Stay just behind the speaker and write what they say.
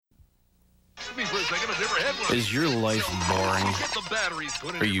Is your life boring?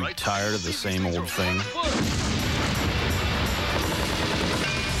 Are you tired of the same old thing?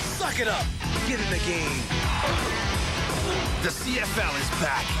 Suck it up! Get in the game! The CFL is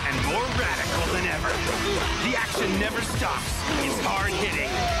back and more radical than ever. The action never stops. It's hard-hitting,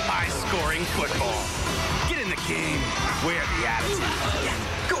 high-scoring football. Get in the game. Wear the attitude. Yeah.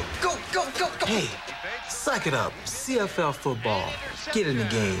 Go, go, go, go, go! Hey, suck it up. CFL football. Get in the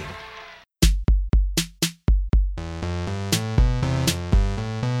game.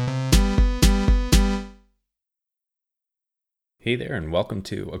 Hey there, and welcome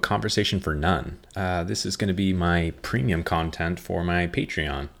to A Conversation for None. This is going to be my premium content for my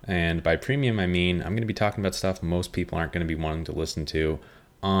Patreon. And by premium, I mean I'm going to be talking about stuff most people aren't going to be wanting to listen to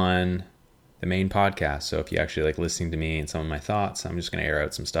on the main podcast. So if you actually like listening to me and some of my thoughts, I'm just going to air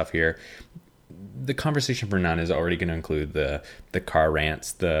out some stuff here. The Conversation for None is already going to include the car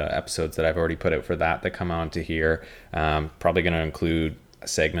rants, the episodes that I've already put out for that come on to here. Probably going to include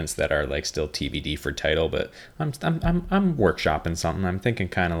segments that are like still TBD for title, but I'm workshopping something. I'm thinking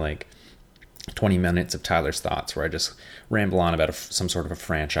kind of like 20 minutes of Tyler's thoughts where I just ramble on about some sort of a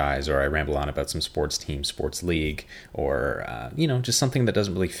franchise, or I ramble on about some sports team, sports league, or just something that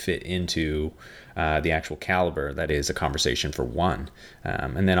doesn't really fit into the actual caliber that is A Conversation for One.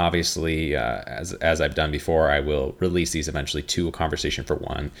 And then obviously, as I've done before, I will release these eventually to A Conversation for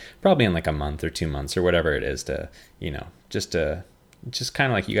One, probably in like a month or 2 months or whatever it is, to just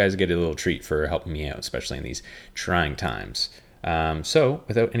kind of like you guys get a little treat for helping me out, especially in these trying times. So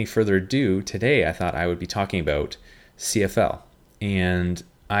without any further ado, today I thought I would be talking about CFL. And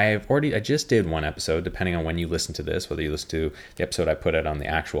I just did one episode, depending on when you listen to this, whether you listen to the episode I put out on the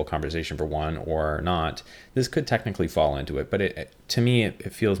actual Conversation for One or not. This could technically fall into it, but to me,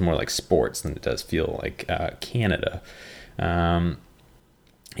 it feels more like sports than it does feel like Canada. And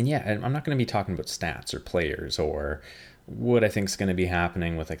yeah, I'm not going to be talking about stats or players or what I think is going to be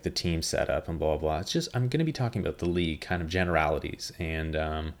happening with like the team setup and blah, blah, blah. It's just, I'm going to be talking about the league kind of generalities. And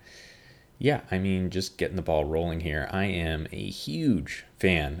just getting the ball rolling here. I am a huge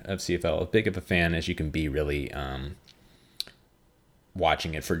fan of CFL, as big of a fan as you can be, really,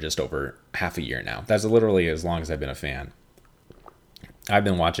 watching it for just over half a year now. That's literally as long as I've been a fan. I've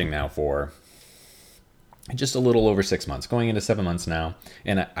been watching now for just a little over 6 months, going into 7 months now.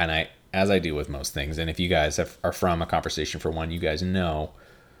 And I as I do with most things, and if you guys are from A Conversation for One, you guys know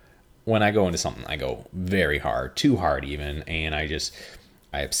when I go into something, I go very hard, too hard even, and I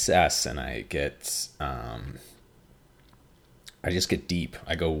obsess, and I just get deep.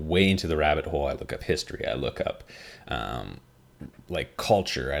 I go way into the rabbit hole. I look up history. I look up like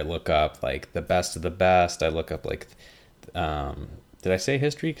culture. I look up like the best of the best. I look up like, did I say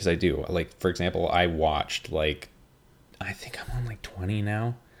history? Because I do. Like, for example, I watched I think I'm on like 20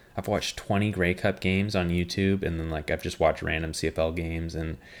 now. I've watched 20 Grey Cup games on YouTube, and then I've just watched random CFL games,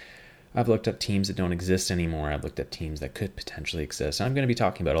 and I've looked up teams that don't exist anymore. I've looked up teams that could potentially exist. And I'm going to be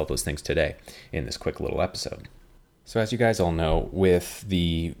talking about all those things today in this quick little episode. So as you guys all know, with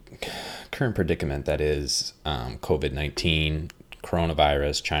the current predicament that is COVID-19,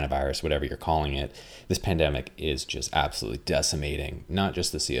 coronavirus, China virus, whatever you're calling it, this pandemic is just absolutely decimating not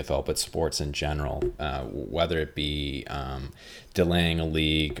just the CFL, but sports in general, whether it be delaying a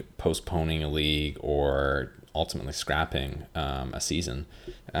league, postponing a league, or ultimately scrapping a season.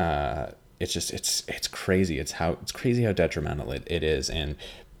 It's crazy. It's crazy how detrimental it is. And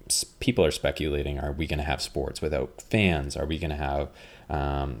people are speculating, are we going to have sports without fans? Are we going to have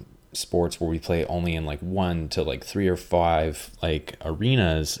sports where we play only in 1 to 3 or 5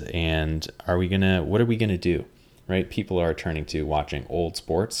 arenas? And what are we gonna do, right? People are turning to watching old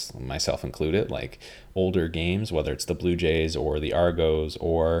sports, myself included, like older games, whether it's the Blue Jays or the Argos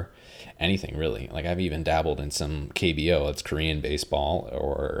or anything really. I've even dabbled in some KBO, that's Korean baseball,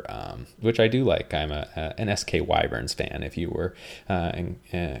 or which I do like. I'm an SK Wyverns fan, if you were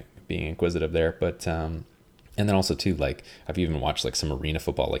being inquisitive there, but and then also too, I've even watched some arena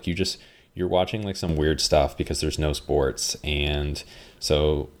football. You're watching some weird stuff because there's no sports. And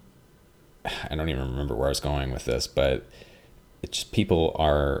so I don't even remember where I was going with this, but it's just, people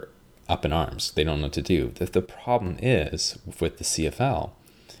are up in arms. They don't know what to do. The problem is with the CFL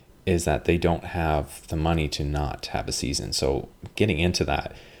is that they don't have the money to not have a season. So getting into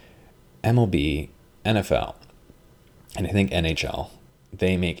that, MLB, NFL, and I think NHL,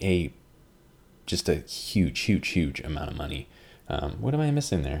 they make just a huge amount of money. What am I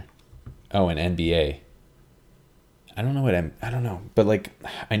missing there? Oh, and NBA. I don't know. But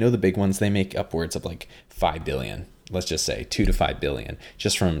I know the big ones, they make upwards of 5 billion. Let's just say 2 to 5 billion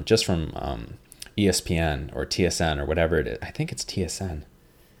just from ESPN or TSN or whatever it is. I think it's TSN.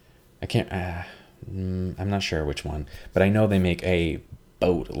 I can't, I'm not sure which one, but I know they make a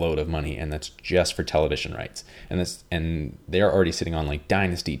boatload of money, and that's just for television rights. And they're already sitting on like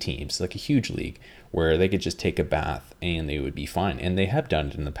dynasty teams, like a huge league where they could just take a bath and they would be fine. And they have done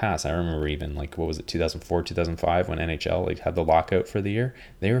it in the past. I remember even like, what was it, 2004, 2005, when NHL like had the lockout for the year.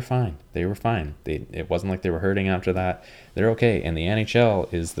 They were fine. It wasn't like they were hurting after that. They're okay. And the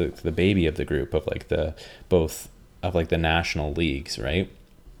NHL is the baby of the group of like the national leagues, right?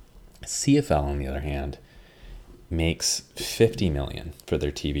 CFL, on the other hand, makes $50 million for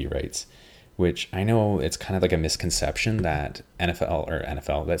their TV rights, which I know it's kind of like a misconception that that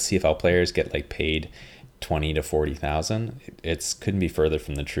CFL players get like paid 20 to 40,000. It couldn't be further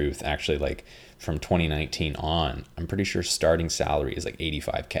from the truth. Actually, like from 2019 on, I'm pretty sure starting salary is like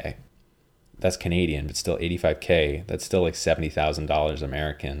 $85K. That's Canadian, but still $85K. That's still like $70,000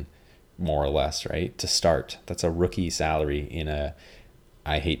 American, more or less, right? To start, that's a rookie salary in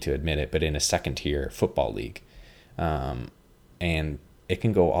I hate to admit it, but in a second tier football league. And it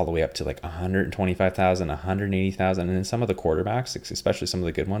can go all the way up to like 125,000, 180,000. And then some of the quarterbacks, especially some of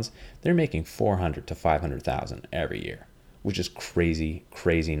the good ones, they're making 400 to 500,000 every year, which is crazy,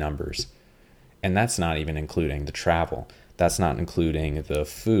 crazy numbers. And that's not even including the travel. That's not including the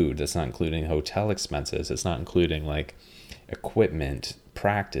food. That's not including hotel expenses. It's not including like equipment,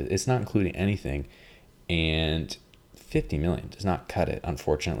 practice. It's not including anything. And 50 million does not cut it,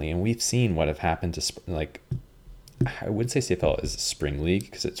 unfortunately. And we've seen what have happened to like, I wouldn't say CFL is a spring league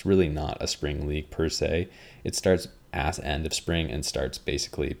because it's really not a spring league per se. It starts at end of spring and starts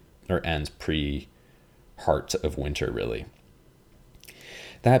basically, or ends pre-heart of winter, really.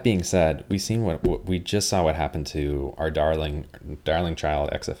 That being said, we've seen what we just saw what happened to our darling child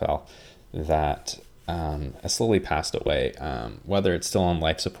XFL that slowly passed away. Whether it's still on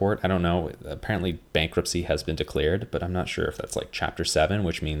life support, I don't know. Apparently bankruptcy has been declared, but I'm not sure if that's like chapter 7,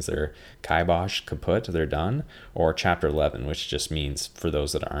 which means they're kibosh, kaput, they're done, or chapter 11, which just means, for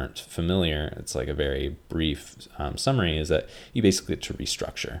those that aren't familiar, it's like a very brief summary, is that you basically get to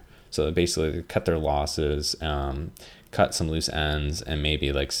restructure. So basically they cut their losses, cut some loose ends, and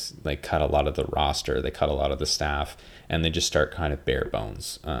maybe like cut a lot of the roster, they cut a lot of the staff, and they just start kind of bare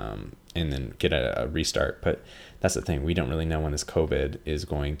bones, and then get a restart. But that's the thing, we don't really know when this COVID is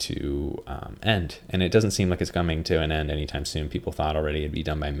going to end, and it doesn't seem like it's coming to an end anytime soon. People thought already it'd be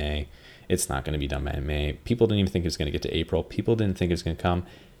done by May. It's not going to be done by May. People didn't even think it was going to get to April. People didn't think it was going to come.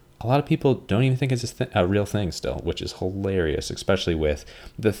 A lot of people don't even think it's a real thing still, which is hilarious, especially with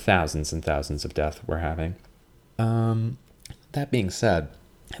the thousands and thousands of deaths we're having. That being said,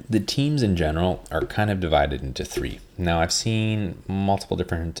 the teams in general are kind of divided into 3. Now, I've seen multiple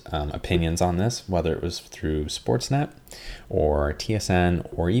different opinions on this, whether it was through Sportsnet or TSN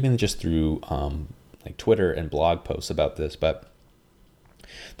or even just through like Twitter and blog posts about this. But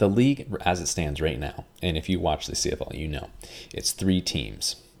the league as it stands right now, and if you watch the CFL, you know, it's 3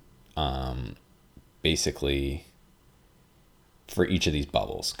 teams. Basically for each of these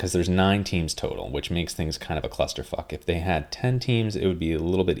bubbles, because there's 9 teams total, which makes things kind of a clusterfuck. If they had 10 teams, it would be a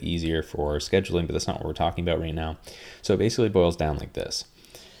little bit easier for scheduling, but that's not what we're talking about right now. So it basically boils down like this.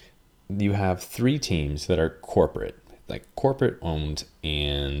 You have 3 teams that are corporate owned,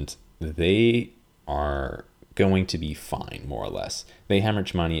 and they are going to be fine, more or less. They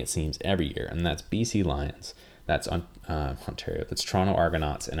hemorrhage money, it seems, every year, and that's BC Lions, that's Ontario, that's Toronto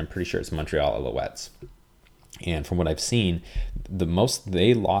Argonauts, and I'm pretty sure it's Montreal Alouettes. And from what I've seen,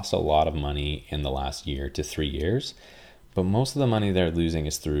 they lost a lot of money in the last year to 3 years, but most of the money they're losing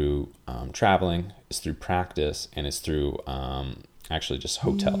is through traveling, is through practice, and it's through actually just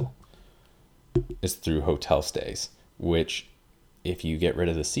hotel. It's through hotel stays, which if you get rid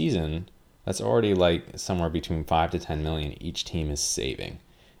of the season, that's already like somewhere between 5 to 10 million each team is saving.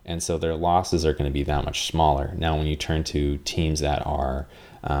 And so their losses are going to be that much smaller. Now, when you turn to teams that are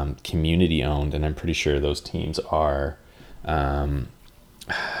community owned, and I'm pretty sure those teams are,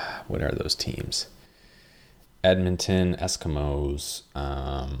 what are those teams? Edmonton, Eskimos,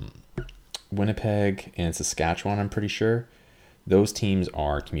 Winnipeg, and Saskatchewan, I'm pretty sure. Those teams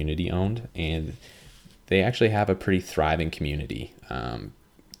are community owned, and they actually have a pretty thriving community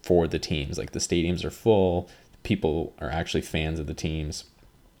for the teams. Like the stadiums are full, people are actually fans of the teams,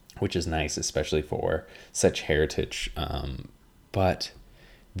 which is nice, especially for such heritage. But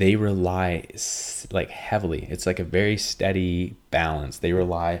they rely like heavily. It's like a very steady balance. They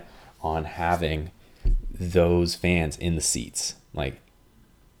rely on having those fans in the seats, like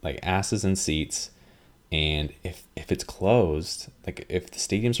asses in seats. And if it's closed, like if the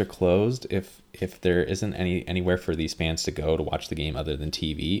stadiums are closed, if there isn't anywhere for these fans to go to watch the game other than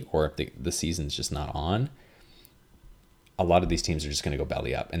TV, or if the season's just not on, a lot of these teams are just going to go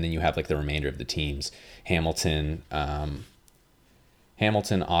belly up. And then you have like the remainder of the teams, Hamilton,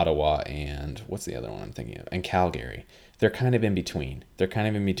 Ottawa, and what's the other one I'm thinking of? And Calgary. They're kind of in between.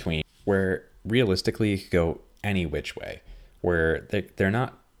 Where realistically it could go any which way, where they're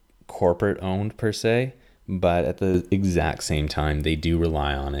not corporate owned per se, but at the exact same time, they do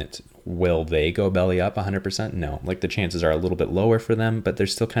rely on it. Will they go belly up 100%? No. Like, the chances are a little bit lower for them, but they're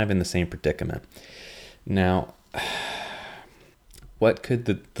still kind of in the same predicament. Now, what could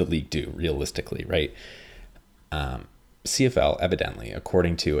the league do realistically, right? CFL, evidently,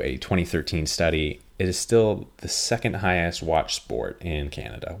 according to a 2013 study, it is still the second highest watched sport in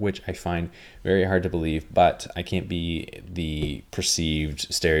Canada, which I find very hard to believe, but I can't be the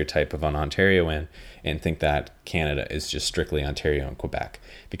perceived stereotype of an Ontarian and think that Canada is just strictly Ontario and Quebec,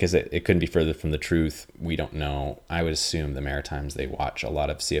 because it couldn't be further from the truth. We don't know. I would assume the Maritimes, they watch a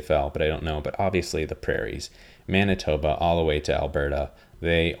lot of CFL, but I don't know. But obviously the Prairies, Manitoba, all the way to Alberta,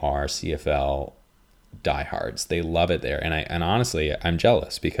 they are CFL diehards. They love it there, and honestly, I'm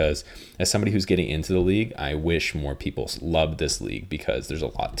jealous, because as somebody who's getting into the league, I wish more people love this league, because there's a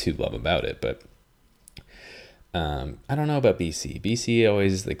lot to love about it. But I don't know about BC. BC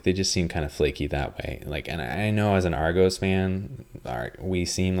always, like, they just seem kind of flaky that way. Like, and I know as an Argos fan, we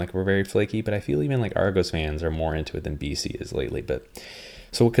seem like we're very flaky, but I feel even like Argos fans are more into it than BC is lately. But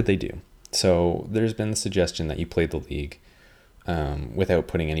so what could they do? So there's been the suggestion that you play the league without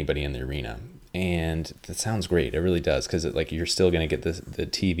putting anybody in the arena. And that sounds great. It really does, because like, you're still going to get the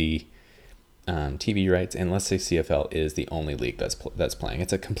TV rights. And let's say CFL is the only league that's playing.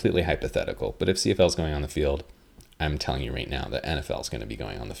 It's a completely hypothetical. But if CFL is going on the field, I'm telling you right now that NFL is going to be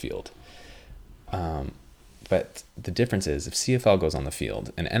going on the field. But the difference is, if CFL goes on the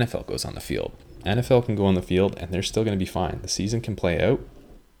field and NFL goes on the field, NFL can go on the field and they're still going to be fine. The season can play out.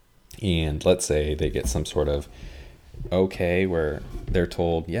 And let's say they get some sort of okay where they're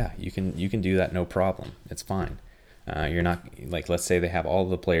told, yeah, you can do that, no problem, it's fine. You're not, like, let's say they have all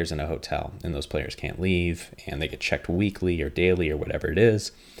the players in a hotel and those players can't leave and they get checked weekly or daily or whatever it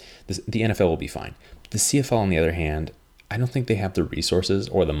is, the NFL will be fine. The CFL, on the other hand, I don't think they have the resources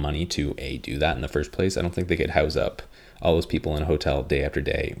or the money to do that in the first place. I don't think they could house up all those people in a hotel day after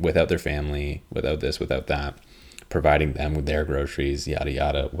day without their family, without this, without that, providing them with their groceries, yada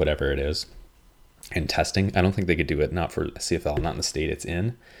yada, whatever it is. And testing, I don't think they could do it, not for CFL, not in the state it's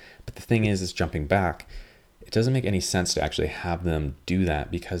in. But the thing is jumping back, it doesn't make any sense to actually have them do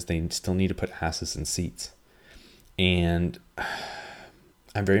that, because they still need to put asses in seats. And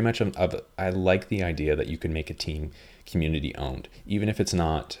I'm very much I like the idea that you can make a team community owned, even if it's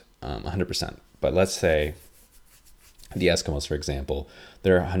not 100%. But let's say the Eskimos, for example,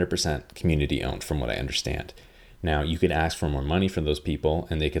 they're 100% community owned from what I understand. Now, you could ask for more money from those people,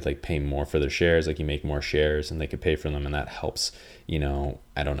 and they could like pay more for their shares. Like, you make more shares and they could pay for them, and that helps,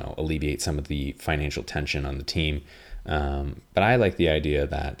 I don't know, alleviate some of the financial tension on the team. But I like the idea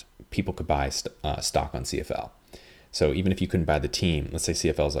that people could buy stock on CFL. So even if you couldn't buy the team, let's say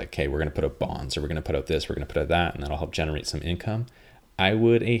CFL is like, okay, we're going to put out bonds, or we're going to put out this, we're going to put out that, and that'll help generate some income. I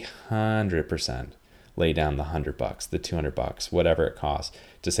would 100% lay down the $100, the $200, whatever it costs,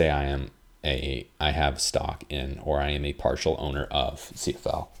 to say I have stock in, or I am a partial owner of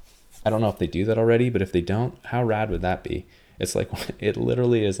CFL. I don't know if they do that already, but if they don't, how rad would that be? It's like, it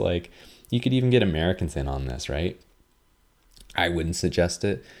literally is like, you could even get Americans in on this, right? I wouldn't suggest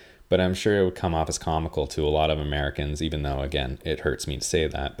it, but I'm sure it would come off as comical to a lot of Americans, even though, again, it hurts me to say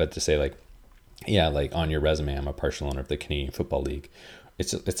that, but to say like, yeah, like on your resume, I'm a partial owner of the Canadian Football League.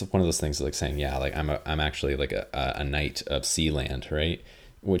 It's one of those things like saying, yeah, like I'm actually like a knight of Sealand, right?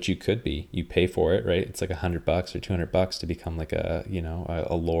 Which you could be. You pay for it, right? It's like $100 or $200 to become like a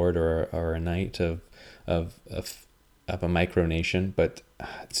lord or a knight of a micronation. But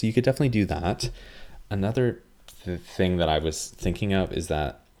so you could definitely do that. Another thing that I was thinking of is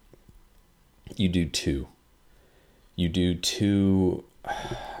that you do two.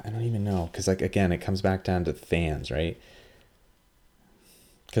 I don't even know, because like, again, it comes back down to fans, right?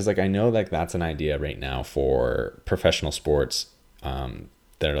 Because like, I know like that's an idea right now for professional sports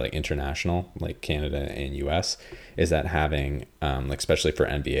that are like international, like Canada and US, is that having like, especially for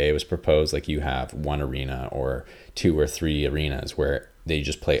NBA, it was proposed like you have one arena or 2 or 3 arenas where they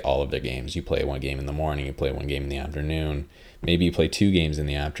just play all of their games. You play one game in the morning, you play one game in the afternoon, maybe you play 2 games in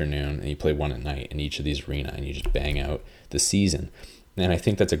the afternoon, and you play one at night in each of these arenas, and you just bang out the season. And I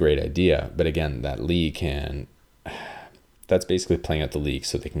think that's a great idea, but again, that league that's basically playing out the league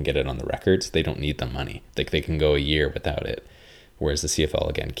so they can get it on the records. They don't need the money. Like, they can go a year without it, whereas the CFL,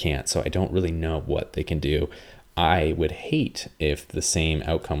 again, can't. So I don't really know what they can do. I would hate if the same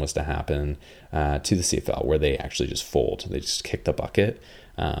outcome was to happen to the CFL, where they actually just fold. They just kick the bucket,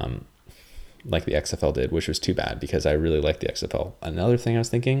 like the XFL did, which was too bad because I really like the XFL. Another thing I was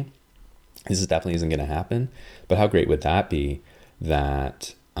thinking, this definitely isn't going to happen, but how great would that be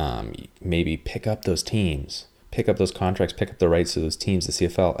that maybe pick up those teams, pick up those contracts, pick up the rights to those teams. The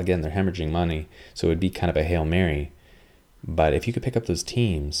CFL, again, they're hemorrhaging money, so it would be kind of a Hail Mary. But if you could pick up those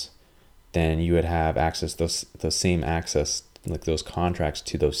teams, then you would have access, those same access, like those contracts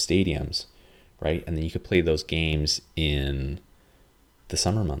to those stadiums, right? And then you could play those games in the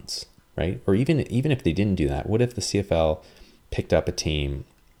summer months, right? Or even if they didn't do that, what if the CFL picked up a team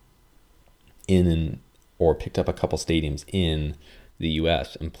or picked up a couple stadiums in the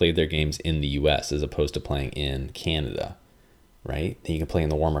US and played their games in the US as opposed to playing in Canada, right? Then you can play in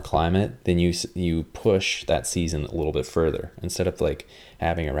the warmer climate. Then you push that season a little bit further instead of like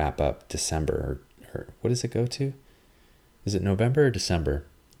having a wrap up December or what does it go to? Is it November or December?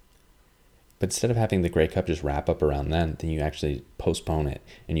 But instead of having the Grey Cup just wrap up around then you actually postpone it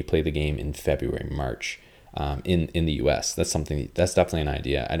and you play the game in February, March in the US. That's definitely an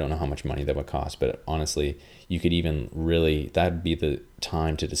idea. I don't know how much money that would cost, but honestly, you could even that'd be the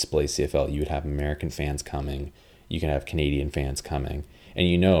time to display CFL. You would have American fans coming. You can have Canadian fans coming.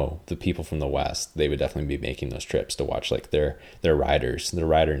 And the people from the West, they would definitely be making those trips to watch like their riders, the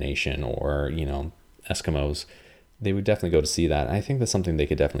Rider Nation or, Eskimos. They would definitely go to see that. I think that's something they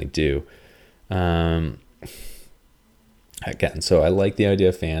could definitely do. Again, so I like the idea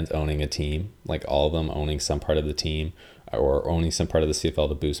of fans owning a team, like all of them owning some part of the team or owning some part of the CFL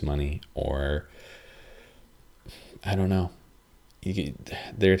to boost money, or I don't know.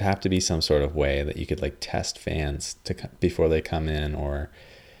 There'd have to be some sort of way that you could like test fans before they come in, or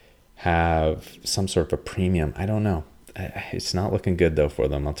have some sort of a premium. I don't know. It's not looking good though for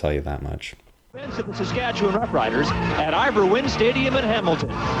them. I'll tell you that much. Of the Saskatchewan Roughriders at Ivor Wynne Stadium in Hamilton.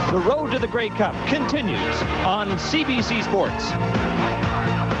 The road to the Grey Cup continues on CBC Sports.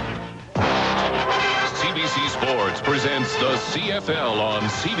 CBC Sports presents the CFL on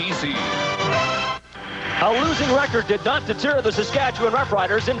CBC. A losing record did not deter the Saskatchewan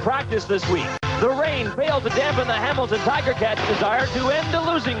Roughriders in practice this week. The rain failed to dampen the Hamilton Tiger Cats' desire to end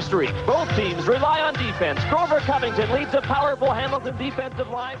a losing streak. Both teams rely on defense. Grover Covington leads a powerful Hamilton defensive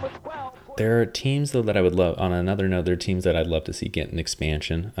line with 12. There are teams, though, that I would love. On another note, there are teams that I'd love to see get an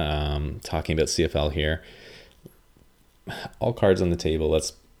expansion. Talking about CFL here. All cards on the table.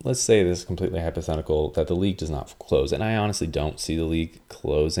 Let's say this is completely hypothetical, that the league does not close. And I honestly don't see the league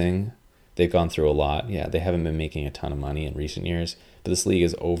closing. They've gone through a lot. Yeah, they haven't been making a ton of money in recent years. But this league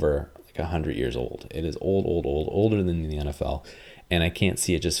is over 100 years old. It is older than the NFL, and I can't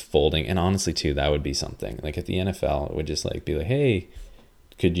see it just folding. And honestly too, that would be something like if the NFL would just like be like, hey,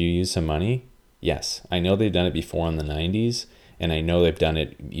 could you use some money? Yes, I know they've done it before in the 90s, and I know they've done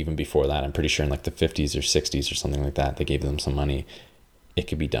it even before that. I'm pretty sure in like the 50s or 60s or something like that, they gave them some money. It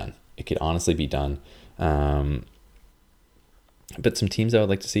could be done. It could honestly be done. But some teams I would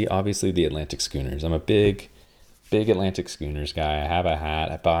like to see, obviously the Atlantic Schooners. I'm a big Atlantic Schooners guy. I have a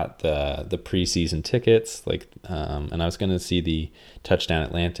hat. I bought the preseason tickets, and I was going to see the Touchdown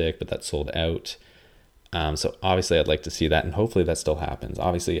Atlantic, but that sold out. So obviously I'd like to see that, and hopefully that still happens.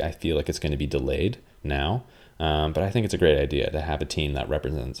 Obviously I feel like it's going to be delayed now, but I think it's a great idea to have a team that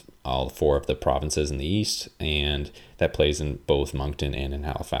represents all four of the provinces in the East and that plays in both Moncton and in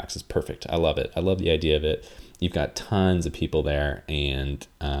Halifax. It's perfect. I love it. I love the idea of it. You've got tons of people there, and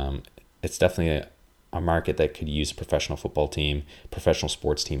it's definitely a market that could use a professional football team, professional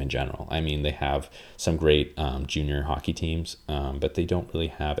sports team in general. I mean, they have some great junior hockey teams, but they don't really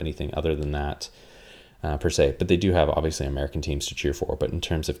have anything other than that per se. But they do have obviously American teams to cheer for. But in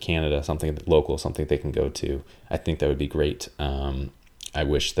terms of Canada, something local, something they can go to, I think that would be great. I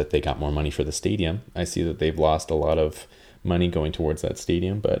wish that they got more money for the stadium. I see that they've lost a lot of money going towards that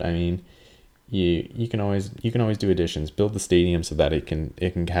stadium, but I mean, you can always do additions. Build the stadium so that it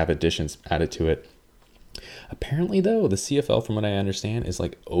can have additions added to it. Apparently, though, the CFL, from what I understand, is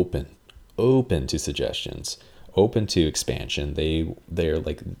like open to suggestions, open to expansion. They're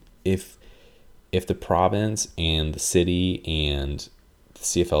like, if the province and the city and the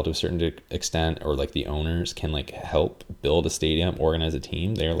CFL to a certain extent, or like the owners can like help build a stadium, organize a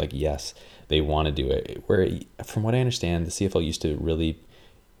team, they're like, yes, they want to do it. Where, from what I understand, the CFL used to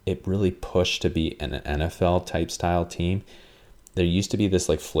really push to be an NFL type style team. There used to be this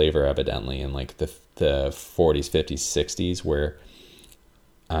like flavor evidently in like the 40s, 50s, 60s where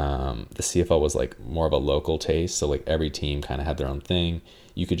the CFL was like more of a local taste. So like every team kind of had their own thing.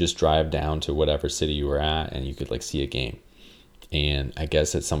 You could just drive down to whatever city you were at and you could like see a game. And I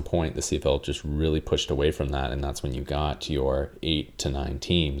guess at some point the CFL just really pushed away from that, and that's when you got your 8 to 9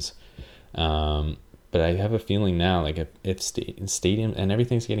 teams. But I have a feeling now, like if stadium and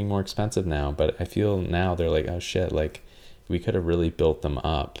everything's getting more expensive now, but I feel now they're like, oh shit, like we could have really built them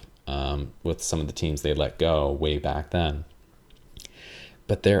up with some of the teams they let go way back then.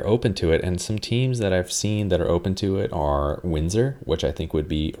 But they're open to it, and some teams that I've seen that are open to it are Windsor, which I think would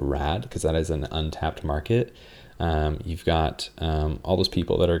be rad because that is an untapped market. You've got all those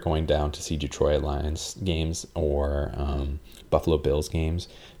people that are going down to see Detroit Lions games or Buffalo Bills games.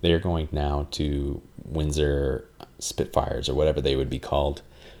 They're going now to Windsor Spitfires or whatever they would be called.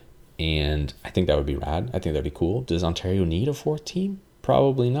 And I think that would be rad. I think that'd be cool. Does Ontario need a 4th team?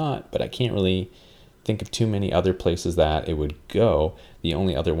 Probably not, but I can't really think of too many other places that it would go. The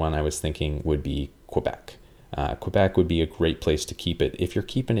only other one I was thinking would be Quebec. Quebec would be a great place to keep it. If you're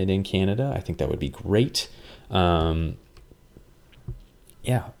keeping it in Canada, I think that would be great. Yeah,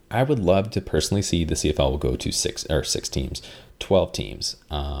 I would love to personally see the CFL will go to 6 teams, 12 teams.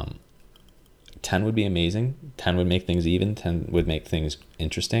 10 would be amazing. 10 would make things even. 10 would make things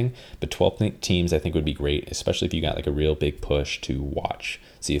interesting. But 12 teams I think would be great, especially if you got like a real big push to watch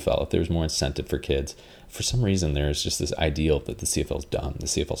CFL. If there's more incentive for kids. For some reason, there's just this ideal that the CFL's dumb, the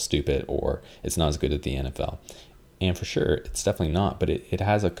CFL's stupid, or it's not as good as the NFL. And for sure, it's definitely not, but it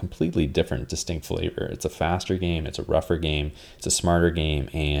has a completely different, distinct flavor. It's a faster game, it's a rougher game, it's a smarter game,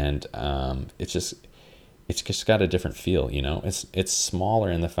 and it's just got a different feel, you know? It's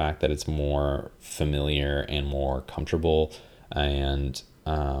smaller in the fact that it's more familiar and more comfortable, and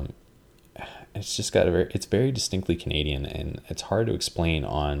it's just got it's very distinctly Canadian, and it's hard to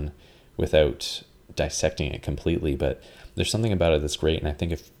explain without dissecting it completely, but there's something about it that's great, and I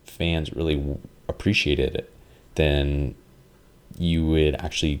think if fans really appreciated it, then you would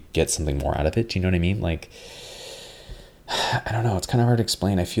actually get something more out of it. Do you know what I mean? Like, I don't know. It's kind of hard to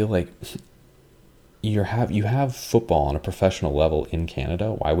explain. I feel like you have football on a professional level in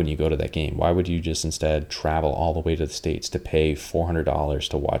Canada. Why wouldn't you go to that game? Why would you just instead travel all the way to the States to pay $400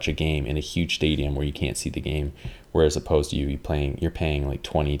 to watch a game in a huge stadium where you can't see the game, whereas opposed to you're paying like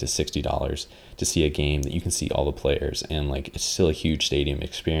 $20 to $60 to see a game that you can see all the players, and like it's still a huge stadium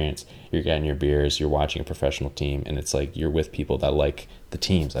experience. You're getting your beers, you're watching a professional team, and it's like you're with people that like the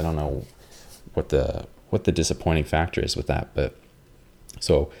teams. I don't know what the disappointing factor is with that, but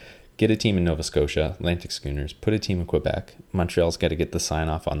so get a team in Nova Scotia, Atlantic Schooners, put a team in Quebec. Montreal's got to get the sign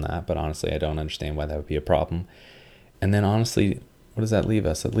off on that, but honestly, I don't understand why that would be a problem. And then honestly, what does that leave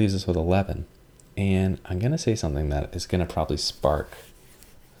us? It leaves us with 11. And I'm going to say something that is going to probably spark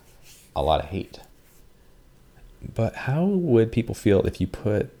a lot of hate. But how would people feel if you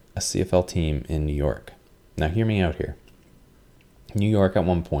put a CFL team in New York? Now, hear me out here. New York at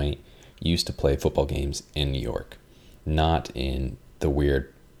one point used to play football games in New York, not in the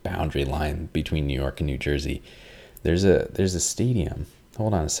weird boundary line between New York and New Jersey. There's a stadium.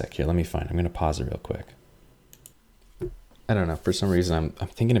 Hold on a sec here. Let me find. I'm going to pause it real quick. I don't know. For some reason, I'm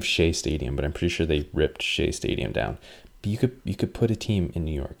thinking of Shea Stadium, but I'm pretty sure they ripped Shea Stadium down. But you could put a team in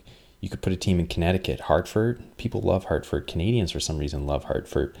New York. You could put a team in Connecticut, Hartford. People love Hartford. Canadians, for some reason, love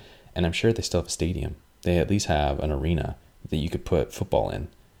Hartford. And I'm sure they still have a stadium. They at least have an arena that you could put football in.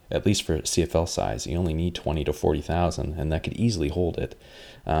 At least for CFL size, you only need 20 to 40,000, and that could easily hold it.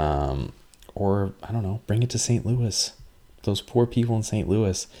 Or, I don't know, bring it to St. Louis. Those poor people in St.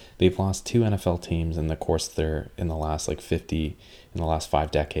 Louis, they've lost 2 NFL teams in the course in the last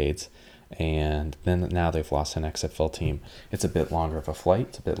 5 decades. And then now they've lost an XFL team. It's a bit longer of a flight,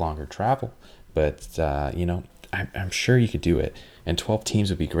 it's a bit longer travel, but I'm sure you could do it. And 12 teams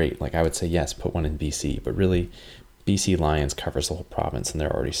would be great. Like I would say, yes, put one in BC, but really BC Lions covers the whole province and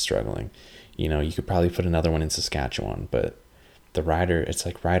they're already struggling. You know, you could probably put another one in Saskatchewan, but it's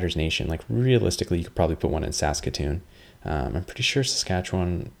like Riders Nation. Like realistically, you could probably put one in Saskatoon. I'm pretty sure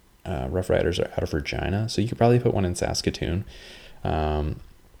Saskatchewan Rough Riders are out of Regina, so you could probably put one in Saskatoon.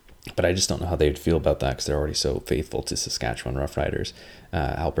 But I just don't know how they would feel about that because they're already so faithful to Saskatchewan Rough Riders.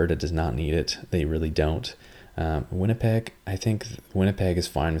 Alberta does not need it. They really don't. Winnipeg, I think Winnipeg is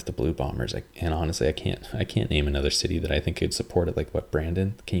fine with the Blue Bombers. And honestly, I can't name another city that I think could support it. Like what,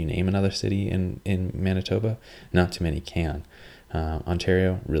 Brandon? Can you name another city in Manitoba? Not too many can.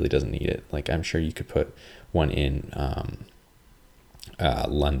 Ontario really doesn't need it. Like I'm sure you could put one in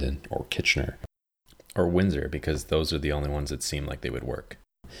London or Kitchener or Windsor, because those are the only ones that seem like they would work.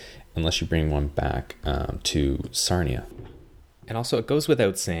 Unless you bring one back to Sarnia. And also it goes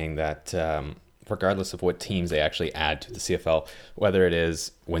without saying that regardless of what teams they actually add to the CFL, whether it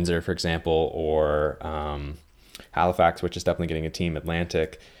is Windsor, for example, or Halifax, which is definitely getting a team,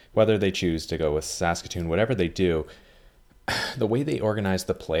 Atlantic, whether they choose to go with Saskatoon, whatever they do, the way they organize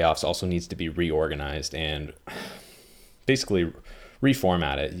the playoffs also needs to be reorganized and basically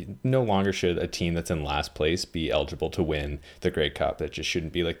reformat it. No longer should a team that's in last place be eligible to win the Grey Cup. That just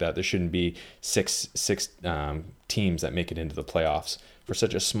shouldn't be like that. There shouldn't be six teams that make it into the playoffs. For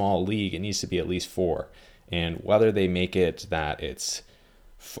such a small league, it needs to be at least 4. And whether they make it that it's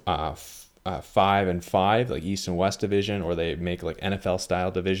 5 and 5, like East and West division, or they make like NFL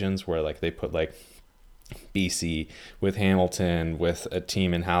style divisions where like they put like BC with Hamilton, with a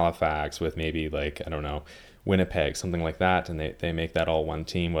team in Halifax, with maybe like, I don't know, Winnipeg, something like that, and they make that all one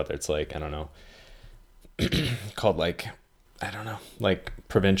team, whether it's like, I don't know, called like, I don't know, like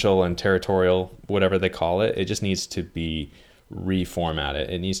provincial and territorial, whatever they call it. It just needs to be reformatted.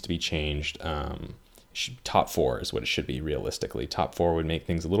 It needs to be changed. Top 4 is what it should be realistically. Top 4 would make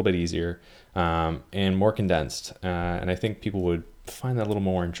things a little bit easier and more condensed. And I think people would find that a little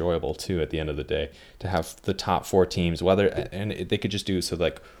more enjoyable too at the end of the day, to have the top 4 teams, and they could just do so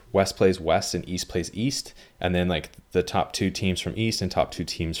like West plays West and East plays East, and then like the top 2 teams from East and top 2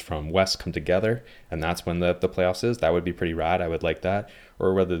 teams from West come together, and that's when the playoffs is. That would be pretty rad. I would like that.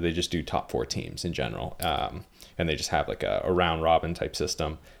 Or whether they just do top 4 teams in general, and they just have like a round robin type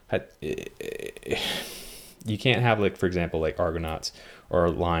system. You can't have, like, for example, like Argonauts or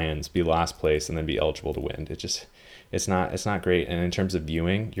Lions be last place and then be eligible to win. It's not great. And in terms of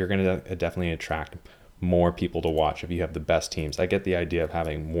viewing, you're going to definitely attract more people to watch if you have the best teams. I get the idea of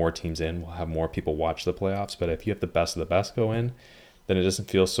having more teams in will have more people watch the playoffs, but if you have the best of the best go in, then it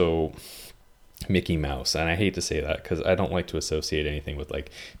doesn't feel so Mickey Mouse. And I hate to say that because I don't like to associate anything with like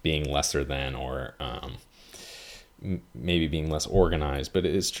being lesser than or maybe being less organized. But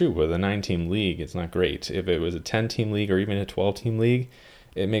it's true, with a 9-team league, it's not great. If it was a 10-team league or even a 12-team league,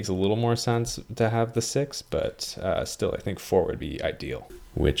 it makes a little more sense to have the 6, but still, I think 4 would be ideal.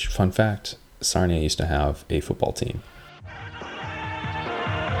 Which, fun fact, Sarnia used to have a football team.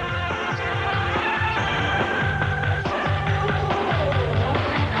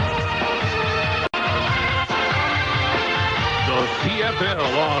 The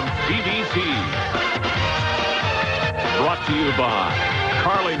CFL on CBC. Brought to you by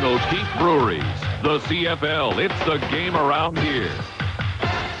Carling O'Keefe Breweries. The CFL, it's the game around here.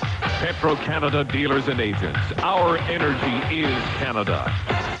 Petro-Canada dealers and agents. Our energy is Canada.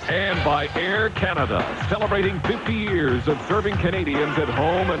 And by Air Canada, celebrating 50 years of serving Canadians at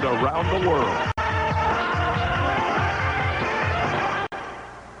home and around the world.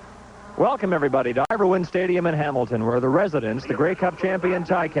 Welcome, everybody, to Ivor Stadium in Hamilton, where the residents, the Grey Cup champion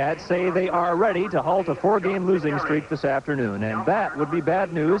Ticats, say they are ready to halt a 4-game losing streak this afternoon. And that would be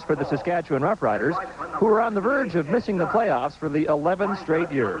bad news for the Saskatchewan Roughriders, who are on the verge of missing the playoffs for the 11th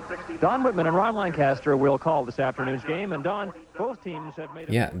straight year. Don Whitman and Ron Lancaster will call this afternoon's game. And, Don, both teams have made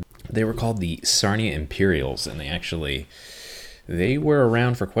it. Yeah, they were called the Sarnia Imperials, and they were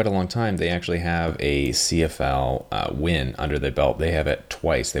around for quite a long time. They actually have a CFL win under their belt. They have it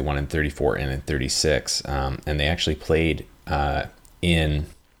twice. They won in 34 and in 36. And they actually played in,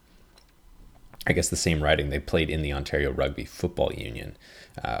 I guess the same writing, they played in the Ontario Rugby Football Union,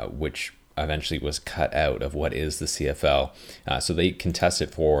 which eventually was cut out of what is the CFL. So they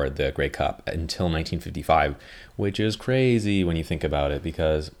contested for the Grey Cup until 1955, which is crazy when you think about it,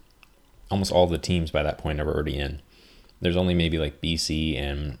 because almost all the teams by that point are already in. There's only maybe like BC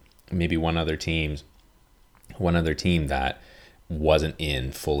and maybe one other team that wasn't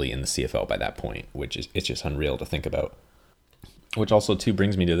in fully in the CFL by that point, it's just unreal to think about. Which also too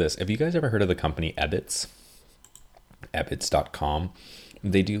brings me to this. Have you guys ever heard of the company Ebbets? Ebbets.com.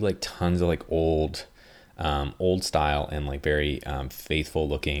 They do like tons of like old style and like very faithful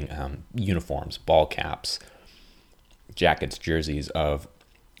looking uniforms, ball caps, jackets, jerseys of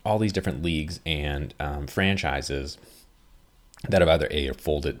all these different leagues and franchises that have either A, or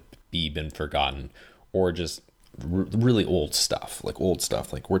folded, B, been forgotten, or just really old stuff. Like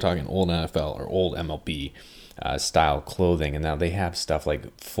we're talking old NFL or old MLB style clothing. And now they have stuff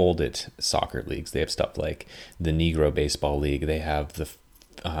like folded soccer leagues. They have stuff like the Negro Baseball League. They have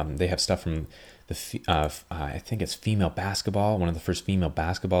they have stuff from I think it's female basketball, one of the first female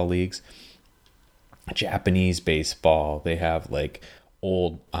basketball leagues. Japanese baseball. They have like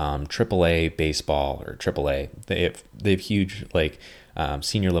old AAA baseball or AAA. They have huge like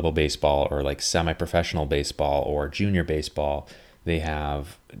senior level baseball or like semi-professional baseball or junior baseball. They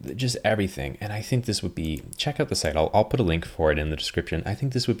have just everything. And I think this would be, check out the site. I'll put a link for it in the description. I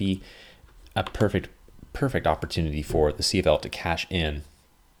think this would be a perfect opportunity for the CFL to cash in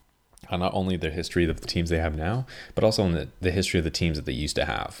on not only the history of the teams they have now, but also in the history of the teams that they used to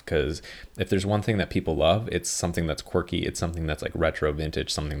have. Because if there's one thing that people love, it's something that's quirky, it's something that's like retro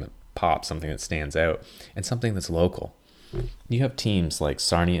vintage, something that pops, something that stands out, and something that's local. You have teams like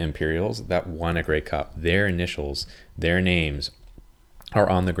Sarnia Imperials that won a Grey Cup. Their initials, their names are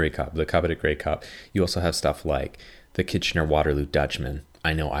on the Grey Cup, the coveted Grey Cup. You also have stuff like the Kitchener-Waterloo Dutchman.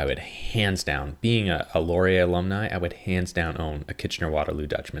 I know I would hands down, being a Laurier alumni, I would hands down own a Kitchener-Waterloo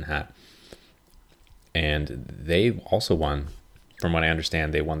Dutchman hat. And they also won, from what I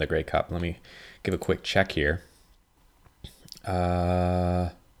understand, they won the Grey Cup. Let me give a quick check here.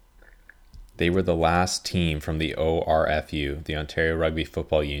 They were the last team from the ORFU, the Ontario Rugby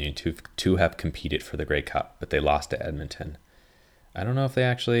Football Union, to have competed for the Grey Cup, but they lost to Edmonton. I don't know if they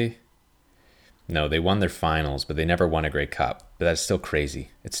actually... No, they won their finals, but they never won a Grey Cup. But that's still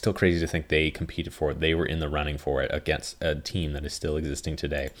crazy. It's still crazy to think they competed for it. They were in the running for it against a team that is still existing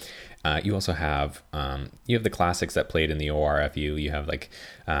today. You also have the classics that played in the ORFU. You have like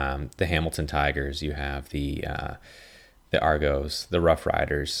the Hamilton Tigers. You have the Argos, the Rough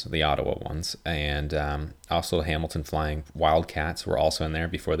Riders, the Ottawa ones, and also Hamilton Flying Wildcats were also in there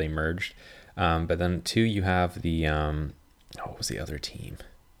before they merged. But then too, you have the what was the other team?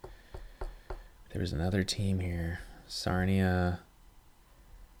 There was another team here. Sarnia.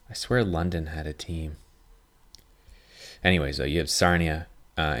 I swear London had a team. Anyways, you have Sarnia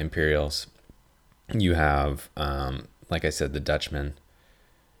Imperials. You have, like I said, the Dutchmen.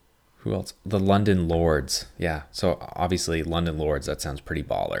 Who else? The London Lords. Yeah, so obviously London Lords, that sounds pretty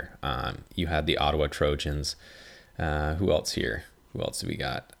baller. You had the Ottawa Trojans. Who else here? Who else do we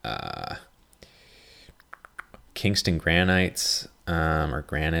got? Kingston Granites, or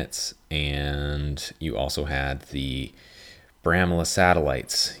Granites. And you also had the Bramley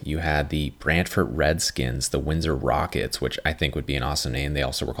Satellites. You had the Brantford Redskins, the Windsor Rockets, which I think would be an awesome name. They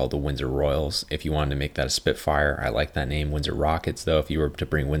also were called the Windsor Royals. If you wanted to make that a Spitfire, I like that name, Windsor Rockets, though. If you were to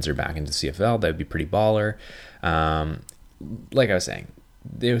bring Windsor back into CFL, that would be pretty baller. Like I was saying,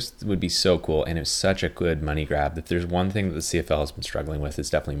 this would be so cool, and it's such a good money grab. If there's one thing that the CFL has been struggling with,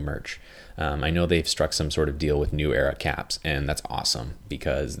 it's definitely merch. I know they've struck some sort of deal with New Era caps, and that's awesome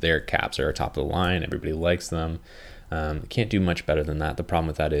because their caps are top of the line. Everybody likes them. Can't do much better than that. The problem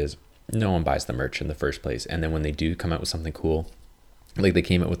with that is no one buys the merch in the first place, and then when they do come out with something cool, like they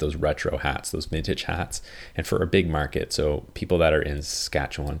came out with those retro hats, those vintage hats, and for a big market, so people that are in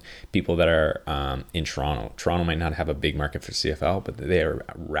Saskatchewan, people that are in Toronto might not have a big market for CFL, but they are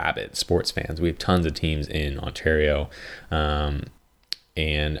rabid sports fans. We have tons of teams in Ontario,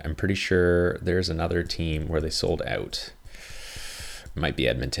 and I'm pretty sure there's another team where they sold out. It might be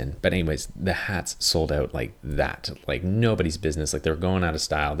Edmonton, but anyways, the hats sold out like that, like nobody's business. Like they were going out of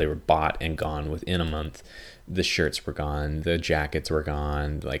style. They were bought and gone within a month. The shirts were gone, the jackets were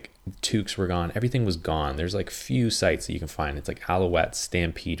gone, like toques were gone, everything was gone. There's like few sites that you can find. It's like Alouettes,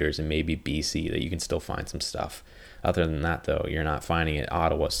 Stampeders, and maybe BC that you can still find some stuff. Other than that, though, you're not finding it.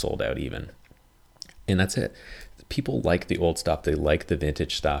 Ottawa sold out even. And that's it. People like the old stuff. They like the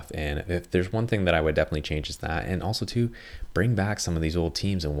vintage stuff. And if there's one thing that I would definitely change is that. And also, to bring back some of these old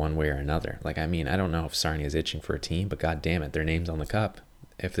teams in one way or another. Like, I mean, I don't know if Sarnia is itching for a team, but God damn it, their name's on the cup.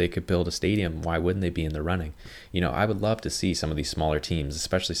 If they could build a stadium, why wouldn't they be in the running? You know, I would love to see some of these smaller teams,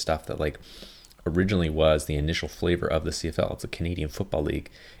 especially stuff that like originally was the initial flavor of the CFL. It's a Canadian Football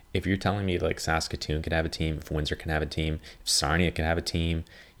League. If you're telling me like Saskatoon could have a team, if Windsor can have a team, if Sarnia can have a team,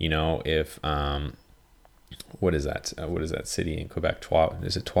 you know, if what is that? What is that city in Quebec?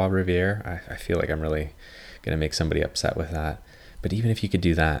 Is it Trois-Rivières? I feel like I'm really gonna make somebody upset with that. But even if you could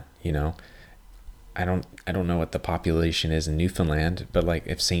do that, you know, I don't know what the population is in Newfoundland, but like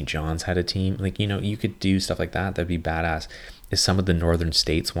if St. John's had a team, like, you know, you could do stuff like that. That'd be badass. If some of the northern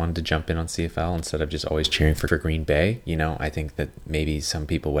states wanted to jump in on CFL instead of just always cheering for Green Bay, you know, I think that maybe some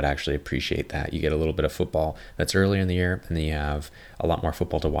people would actually appreciate that. You get a little bit of football that's earlier in the year, and then you have a lot more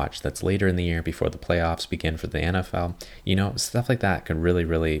football to watch that's later in the year before the playoffs begin for the NFL. You know, stuff like that could really,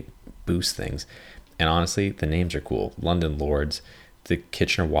 really boost things. And honestly, the names are cool. London Lords, the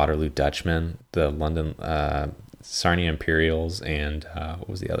Kitchener-Waterloo Dutchmen, the London Sarnia Imperials, and what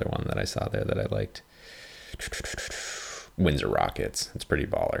was the other one that I saw there that I liked? Windsor Rockets. It's pretty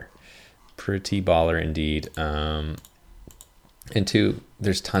baller. Pretty baller indeed. And two,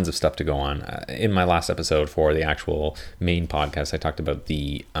 there's tons of stuff to go on. In my last episode for the actual main podcast, I talked about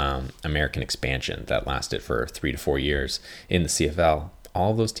the American expansion that lasted for 3 to 4 years in the CFL.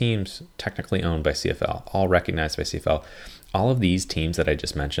 All of those teams technically owned by CFL, all recognized by CFL. All of these teams that I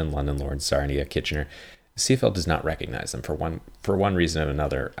just mentioned, London Lords, Sarnia, Kitchener, CFL does not recognize them for one reason or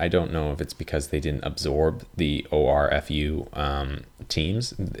another. I don't know if it's because they didn't absorb the ORFU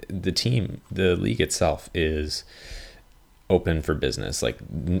teams. The league itself is open for business. Like,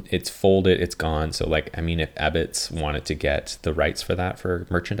 it's folded, it's gone. So like, I mean, if Ebbets wanted to get the rights for that for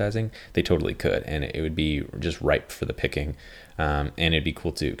merchandising, they totally could, and it would be just ripe for the picking. And it'd be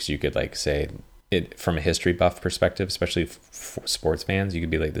cool too, because you could like say it from a history buff perspective, especially for sports fans. You could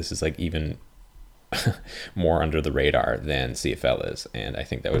be like, this is like even more under the radar than CFL is, and I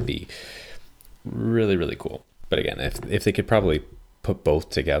think that would be really, really cool. But again, if they could probably put both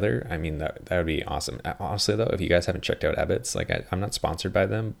together, I mean, that would be awesome. Honestly though, if you guys haven't checked out Ebbets, like I'm not sponsored by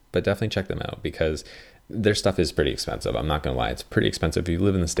them, but definitely check them out, because their stuff is pretty expensive. I'm not gonna lie, it's pretty expensive. If you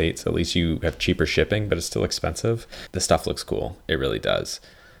live in the States, at least you have cheaper shipping, but it's still expensive. The stuff looks cool, it really does.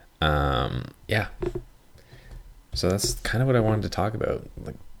 Yeah, so that's kind of what I wanted to talk about.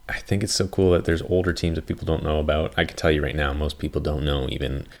 Like, I think it's so cool that there's older teams that people don't know about. I can tell you right now, most people don't know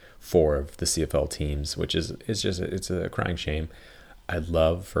even 4 of the CFL teams, which is it's a crying shame. I'd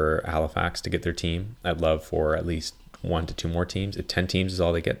love for Halifax to get their team. I'd love for at least 1 to 2 more teams. If 10 teams is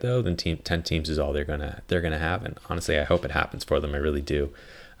all they get though, then 10 teams is all they're gonna have. And honestly, I hope it happens for them. I really do.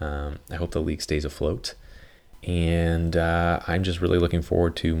 I hope the league stays afloat. And I'm just really looking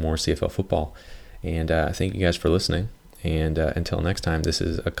forward to more CFL football. And thank you guys for listening. And until next time, this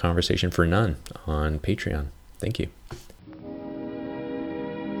is A Conversation for None on Patreon. Thank you.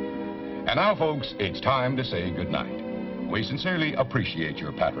 And now, folks, it's time to say goodnight. We sincerely appreciate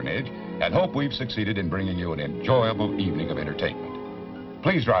your patronage and hope we've succeeded in bringing you an enjoyable evening of entertainment.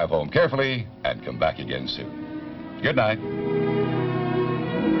 Please drive home carefully and come back again soon. Good night.